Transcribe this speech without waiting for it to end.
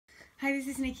Hi, this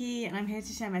is Nikki, and I'm here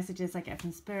to share messages I get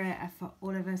from Spirit for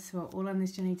all of us who are all on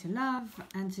this journey to love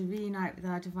and to reunite with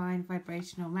our divine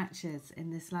vibrational matches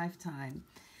in this lifetime.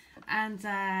 And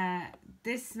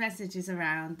this message is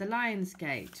around the Lion's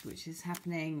Gate, which is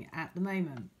happening at the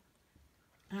moment.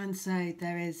 And so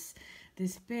there is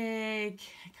this big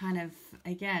kind of,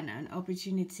 again, an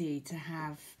opportunity to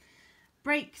have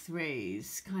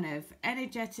breakthroughs, kind of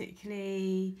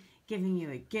energetically giving you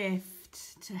a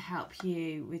gift to help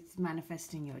you with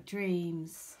manifesting your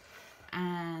dreams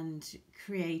and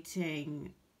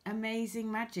creating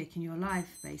amazing magic in your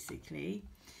life, basically.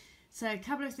 So a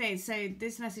couple of things. So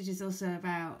this message is also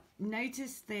about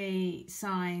notice the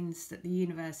signs that the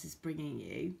universe is bringing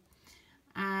you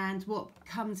and what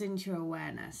comes into your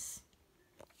awareness.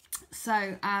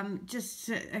 So just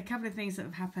a couple of things that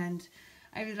have happened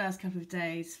over the last couple of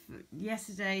days.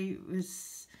 Yesterday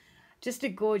was just a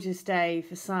gorgeous day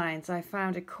for signs. I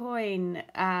found a coin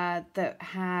that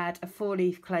had a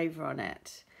 4-leaf clover on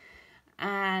it.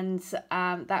 And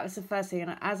that was the first thing.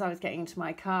 And as I was getting into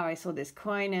my car, I saw this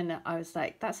coin and I was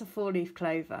like, that's a 4-leaf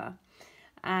clover.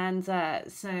 And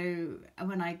so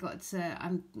when I got to,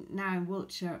 I'm now in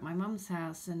Wiltshire at my mum's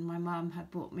house, and my mum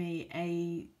had bought me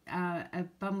a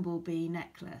bumblebee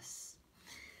necklace.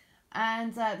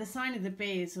 And the sign of the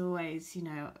bee is always, you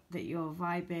know, that you're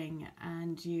vibing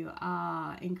and you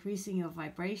are increasing your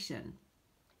vibration.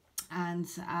 And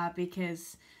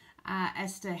because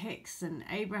Esther Hicks and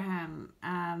Abraham,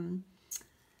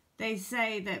 they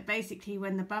say that basically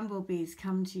when the bumblebees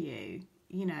come to you,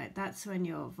 you know, that's when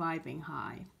you're vibing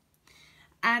high.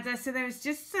 And so there was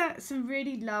just some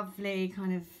really lovely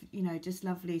kind of, you know, just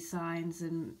lovely signs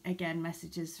and, again,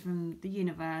 messages from the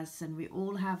universe. And we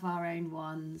all have our own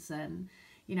ones. And,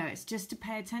 you know, it's just to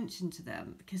pay attention to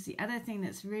them. Because the other thing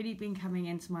that's really been coming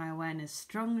into my awareness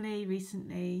strongly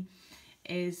recently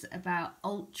is about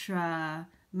ultra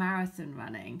marathon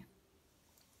running.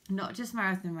 Not just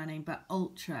marathon running, but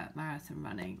ultra marathon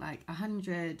running. Like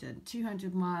 100 and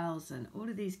 200 miles and all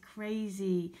of these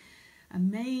crazy,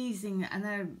 amazing, and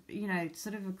they're, you know,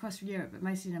 sort of across Europe, but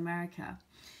mostly in America.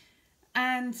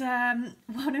 And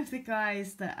one of the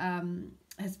guys that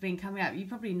has been coming up, you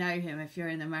probably know him if you're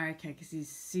in America because he's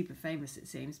super famous, it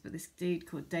seems, but this dude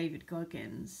called David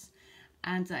Goggins,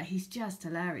 and he's just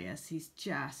hilarious. He's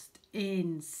just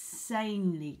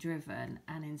insanely driven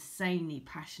and insanely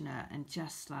passionate, and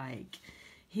just like,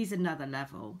 he's another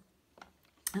level.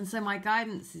 And so my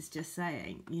guidance is just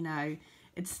saying, you know,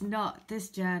 it's not, this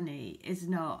journey is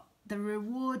not, the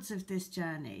rewards of this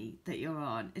journey that you're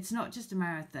on, it's not just a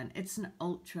marathon, it's an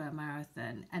ultra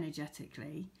marathon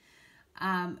energetically.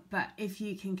 But if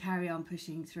you can carry on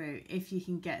pushing through, if you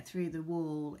can get through the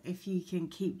wall, if you can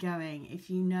keep going, if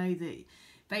you know that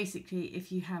basically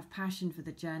if you have passion for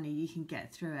the journey, you can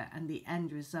get through it, and the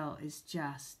end result is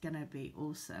just going to be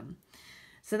awesome.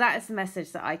 So that is the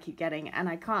message that I keep getting, and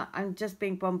I'm just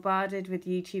being bombarded with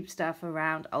YouTube stuff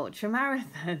around ultra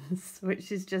marathons, which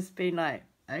has just been like,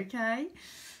 okay,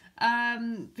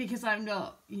 because I'm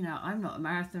not, you know, I'm not a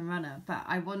marathon runner, but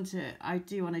I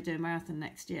do want to do a marathon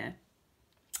next year.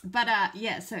 But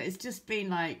yeah, so it's just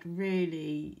been like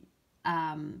really,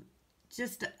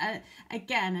 just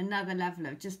again another level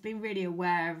of just being really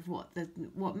aware of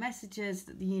what messages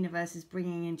that the universe is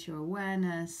bringing into your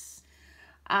awareness.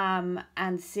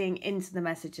 And seeing into the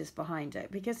messages behind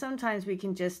it, because sometimes we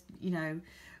can just, you know,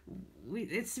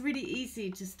 it's really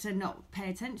easy just to not pay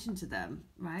attention to them,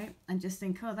 right? And just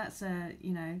think, oh, that's a,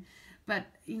 you know, but,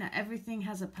 you know, everything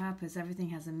has a purpose, everything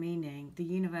has a meaning. The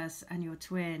universe and your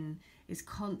twin is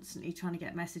constantly trying to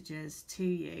get messages to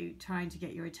you, trying to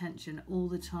get your attention all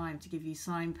the time, to give you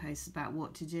signposts about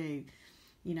what to do,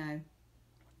 you know,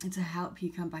 and to help you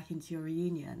come back into your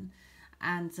reunion.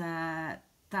 And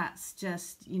that's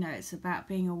just, you know, it's about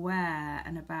being aware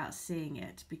and about seeing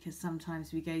it, because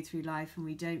sometimes we go through life and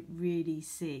we don't really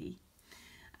see.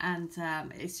 And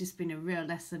it's just been a real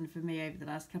lesson for me over the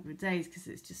last couple of days, because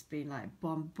it's just been like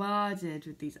bombarded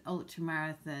with these ultra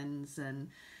marathons, and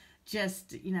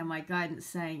just, you know, my guidance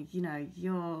saying, you know,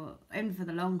 you're in for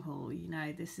the long haul. You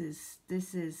know, this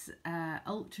is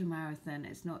ultra marathon.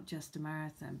 It's not just a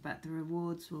marathon, but the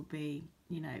rewards will be,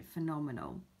 you know,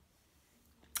 phenomenal.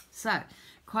 So,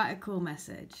 quite a cool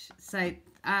message. So,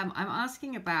 I'm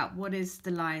asking about what is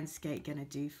the Lion's Gate going to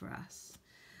do for us?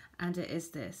 And it is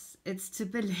this. It's to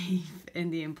believe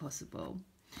in the impossible.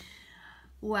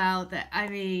 Well, I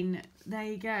mean, there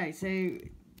you go. So,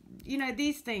 you know,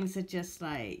 these things are just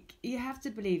like, you have to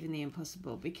believe in the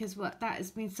impossible, because that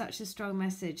has been such a strong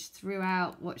message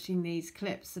throughout watching these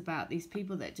clips about these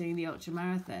people that are doing the ultra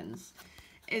marathons,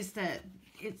 is that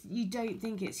you don't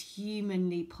think it's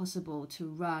humanly possible to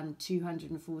run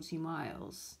 240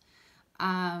 miles.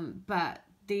 But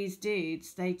these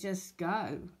dudes, they just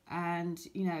go, and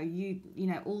you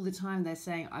know all the time they're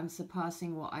saying, I'm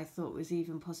surpassing what I thought was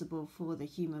even possible for the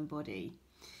human body.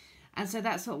 And so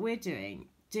that's what we're doing.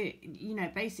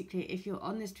 Basically, if you're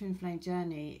on this twin flame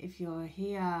journey, if you're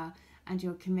here and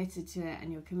you're committed to it,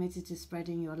 and you're committed to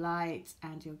spreading your light,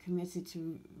 and you're committed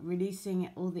to releasing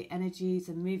all the energies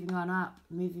and moving on up,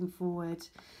 moving forward,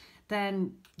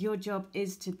 then your job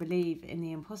is to believe in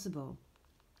the impossible.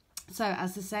 So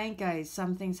as the saying goes,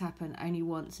 some things happen only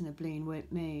once in a blue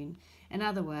moon. In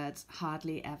other words,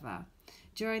 hardly ever.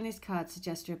 Drawing this card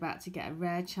suggests you're about to get a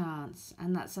rare chance,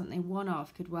 and that something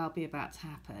one-off could well be about to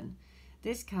happen.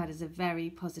 This card is a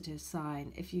very positive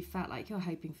sign if you felt like you're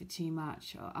hoping for too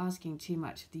much or asking too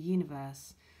much of the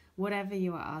universe. Whatever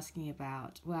you are asking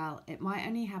about, well, it might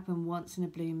only happen once in a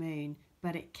blue moon,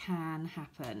 but it can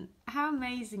happen. How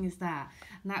amazing is that?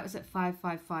 And that was at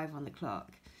 5:55 on the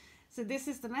clock. So this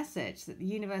is the message that the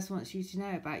universe wants you to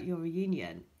know about your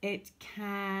reunion. It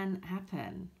can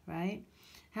happen, right?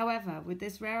 However, with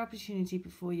this rare opportunity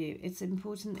before you, it's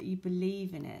important that you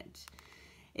believe in it.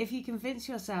 If you convince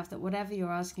yourself that whatever you're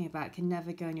asking about can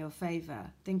never go in your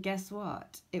favour, then guess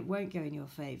what? It won't go in your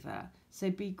favour. So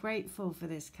be grateful for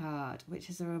this card, which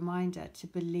is a reminder to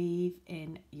believe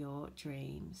in your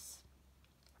dreams.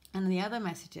 And the other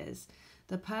message is,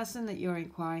 the person that you're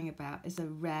inquiring about is a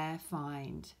rare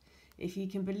find. If you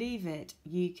can believe it,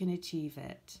 you can achieve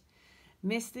it.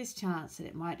 Miss this chance that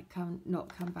it might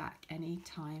not come back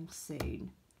anytime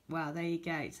soon. Well, there you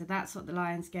go. So that's what the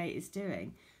Lion's Gate is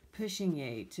doing, pushing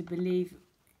you to believe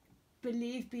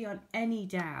beyond any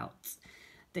doubt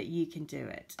that you can do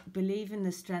it. Believe in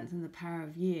the strength and the power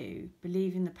of you.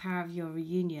 Believe in the power of your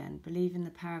reunion. Believe in the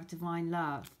power of divine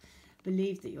love.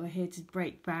 Believe that you're here to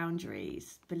break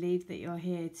boundaries. Believe that you're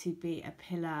here to be a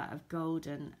pillar of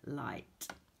golden light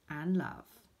and love.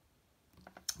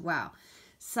 Wow.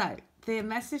 So the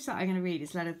message that I'm going to read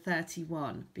is letter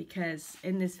 31, because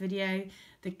in this video,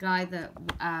 the guy that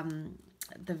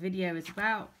the video is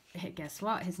about, guess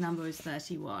what? His number is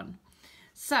 31.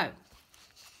 So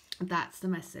that's the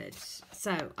message.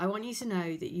 So I want you to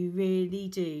know that you really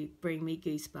do bring me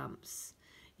goosebumps.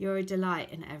 You're a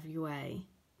delight in every way.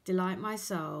 Delight my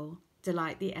soul.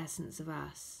 Delight the essence of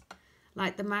us.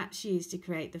 Like the match used to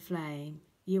create the flame,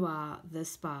 you are the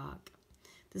spark.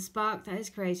 The spark that has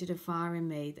created a fire in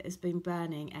me that has been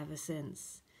burning ever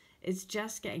since. It's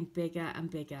just getting bigger and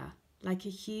bigger, like a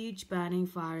huge burning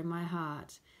fire in my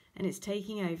heart, and it's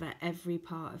taking over every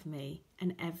part of me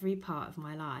and every part of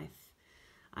my life.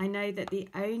 I know that the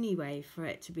only way for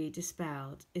it to be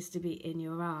dispelled is to be in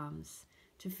your arms,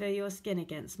 to feel your skin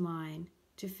against mine,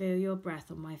 to feel your breath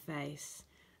on my face,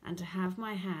 and to have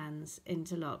my hands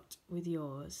interlocked with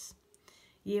yours.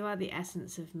 You are the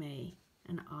essence of me,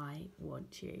 and I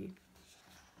want you.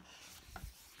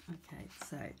 Okay,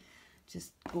 so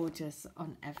just gorgeous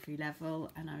on every level,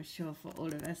 and I'm sure for all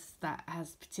of us that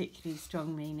has particularly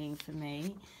strong meaning for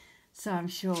me. So I'm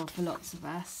sure for lots of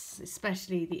us,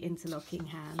 especially the interlocking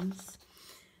hands.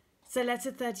 So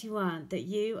letter 31, that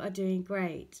you are doing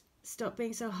great. Stop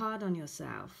being so hard on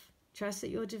yourself. Trust that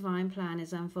your divine plan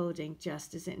is unfolding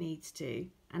just as it needs to,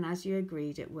 and as you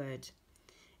agreed it would.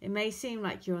 It may seem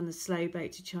like you're on the slow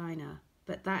boat to China,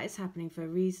 but that is happening for a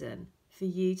reason, for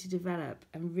you to develop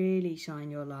and really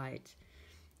shine your light,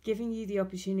 giving you the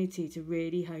opportunity to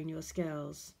really hone your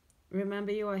skills.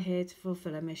 Remember, you are here to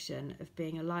fulfill a mission of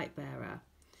being a light bearer.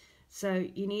 So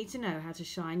you need to know how to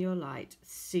shine your light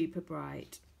super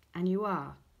bright, and you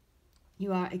are.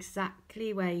 You are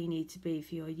exactly where you need to be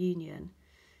for your union.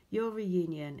 Your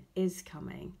reunion is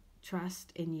coming.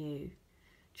 Trust in you.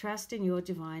 Trust in your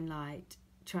divine light.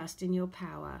 Trust in your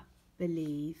power.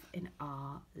 Believe in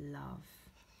our love.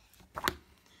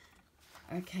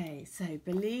 Okay, so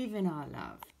believe in our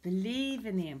love. Believe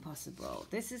in the impossible.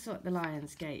 This is what the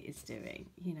Lion's Gate is doing,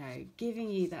 giving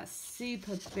you that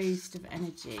super boost of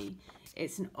energy.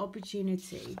 It's an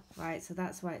opportunity, right? So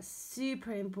that's why it's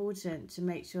super important to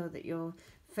make sure that you're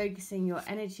focusing your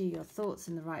energy, your thoughts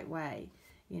in the right way.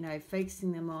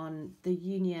 Focusing them on the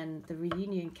union. The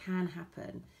reunion can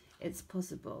happen. It's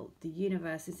possible. The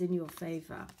universe is in your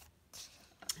favour.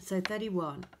 So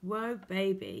 31. Whoa,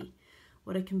 baby.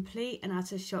 What a complete and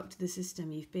utter shock to the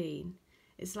system you've been.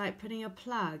 It's like putting a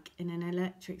plug in an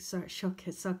electric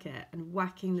socket and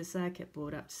whacking the circuit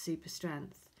board up to super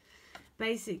strength.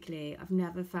 Basically, I've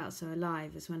never felt so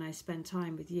alive as when I spend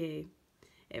time with you.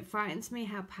 It frightens me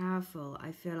how powerful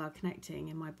I feel are connecting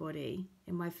in my body,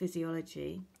 in my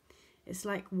physiology. It's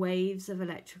like waves of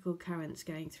electrical currents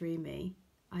going through me.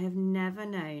 I have never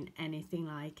known anything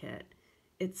like it.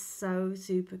 It's so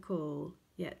super cool,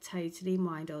 yet totally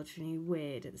mind-alteringly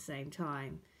weird at the same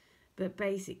time. But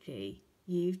basically,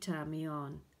 you've turned me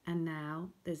on, and now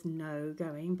there's no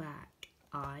going back.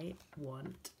 I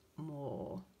want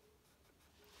more.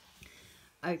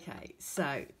 Okay,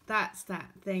 so that's that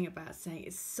thing about saying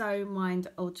it's so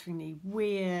mind-alteringly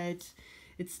weird.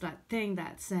 It's that thing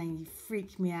that's saying you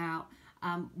freak me out.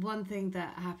 One thing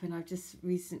that happened, I've just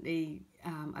recently,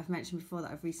 I've mentioned before that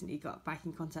I've recently got back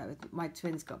in contact with my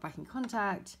twins, got back in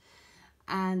contact.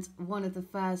 And one of the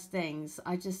first things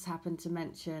I just happened to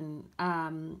mention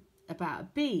about a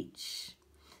beach.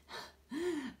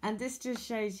 And this just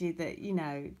shows you that, you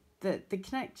know, that the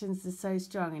connections are so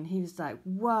strong. And he was like,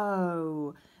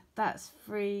 whoa, that's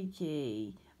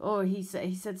freaky. Or he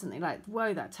said something like,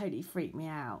 whoa, that totally freaked me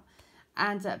out.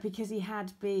 And because he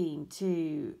had been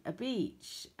to a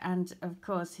beach. And of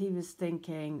course he was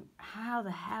thinking, how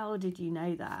the hell did you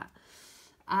know that?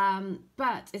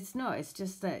 But it's not, it's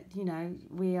just that, you know,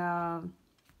 we are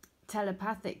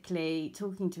telepathically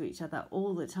talking to each other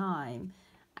all the time,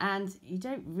 and you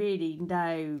don't really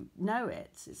know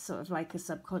it. It's sort of like a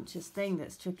subconscious thing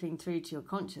that's trickling through to your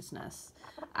consciousness.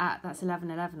 That's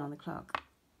 11:11 on the clock.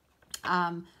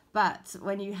 But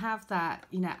when you have that,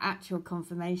 you know, actual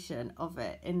confirmation of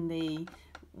it in the,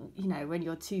 you know, when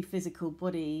you're two physical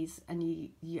bodies and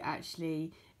you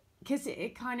actually, because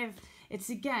it kind of,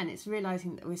 it's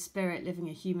realizing that we're spirit living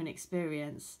a human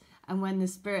experience. And when the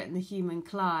spirit and the human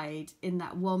collide in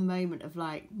that one moment of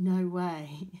like, no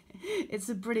way, it's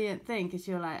a brilliant thing, because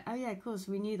you're like, oh yeah, of course,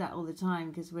 we knew that all the time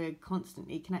because we're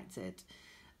constantly connected.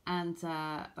 And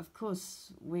of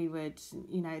course we would,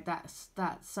 you know, that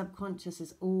subconscious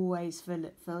is always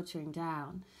filtering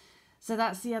down. So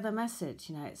that's the other message,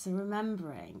 you know, it's a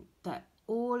remembering that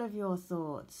all of your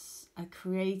thoughts are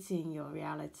creating your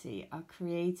reality, are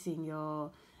creating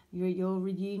your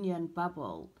reunion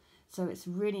bubble. So it's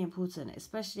really important,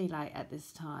 especially like at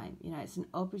this time, you know, it's an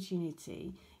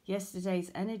opportunity. Yesterday's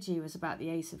energy was about the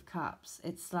Ace of Cups.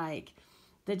 It's like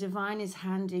the divine is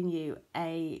handing you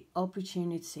a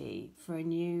opportunity for a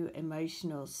new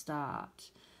emotional start.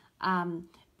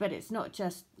 But it's not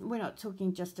just, we're not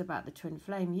talking just about the twin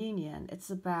flame union. It's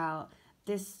about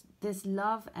this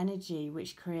love energy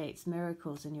which creates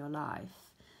miracles in your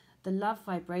life. The love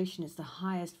vibration is the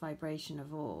highest vibration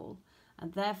of all.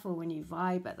 And therefore, when you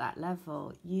vibe at that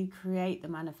level, you create the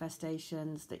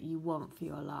manifestations that you want for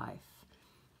your life.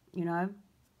 You know,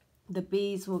 the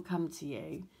bees will come to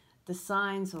you. The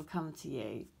signs will come to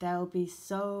you. There will be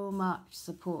so much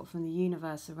support from the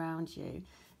universe around you.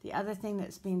 The other thing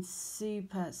that's been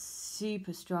super,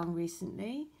 super strong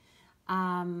recently,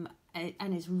 and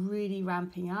is really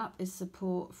ramping up, is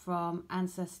support from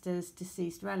ancestors,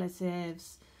 deceased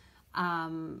relatives,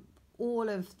 all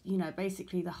of, you know,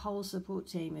 basically the whole support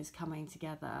team is coming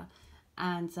together.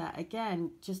 And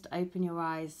again, just open your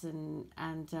eyes and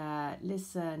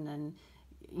listen. And,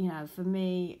 you know, for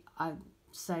me,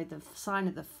 so the sign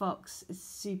of the fox is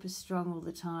super strong all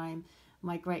the time.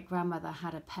 My great-grandmother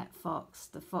had a pet fox.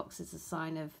 The fox is a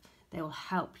sign of they will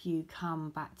help you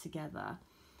come back together,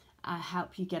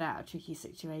 help you get out of tricky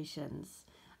situations.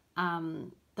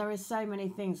 There are so many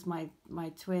things. My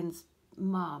twins'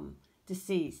 mum,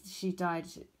 deceased, she died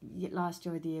last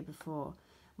year or the year before.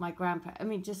 My grandpa, I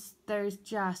mean, there is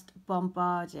just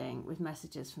bombarding with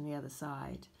messages from the other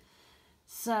side.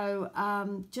 So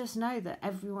just know that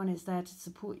everyone is there to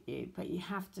support you, but you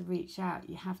have to reach out.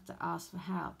 You have to ask for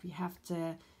help. You have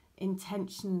to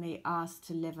intentionally ask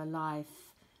to live a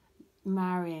life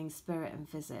marrying spirit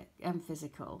and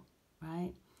physical,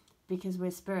 right? Because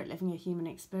we're spirit living a human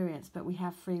experience, but we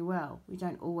have free will. We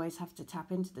don't always have to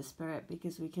tap into the spirit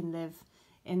because we can live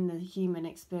in the human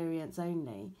experience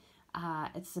only.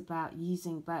 It's about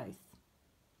using both.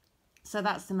 So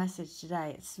that's the message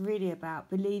today. It's really about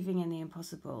believing in the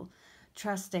impossible,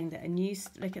 trusting that a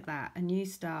new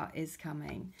start is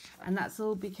coming. And that's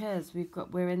all because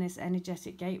we're in this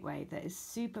energetic gateway that is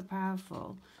super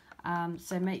powerful.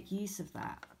 So make use of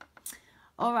that.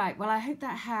 All right, well, I hope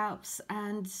that helps,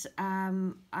 and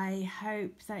I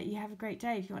hope that you have a great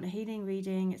day. If you want a healing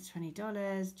reading, it's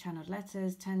 $20, channeled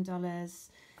letters, $10.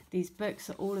 These books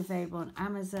are all available on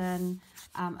Amazon.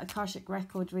 Akashic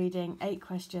record reading, 8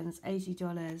 questions,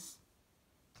 $80.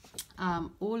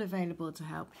 All available to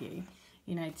help you,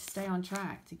 you know, to stay on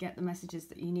track, to get the messages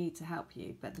that you need to help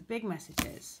you. But the big message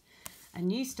is, a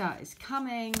new start is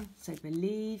coming, so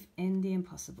believe in the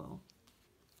impossible.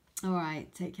 All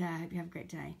right, take care. Hope you have a great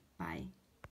day. Bye.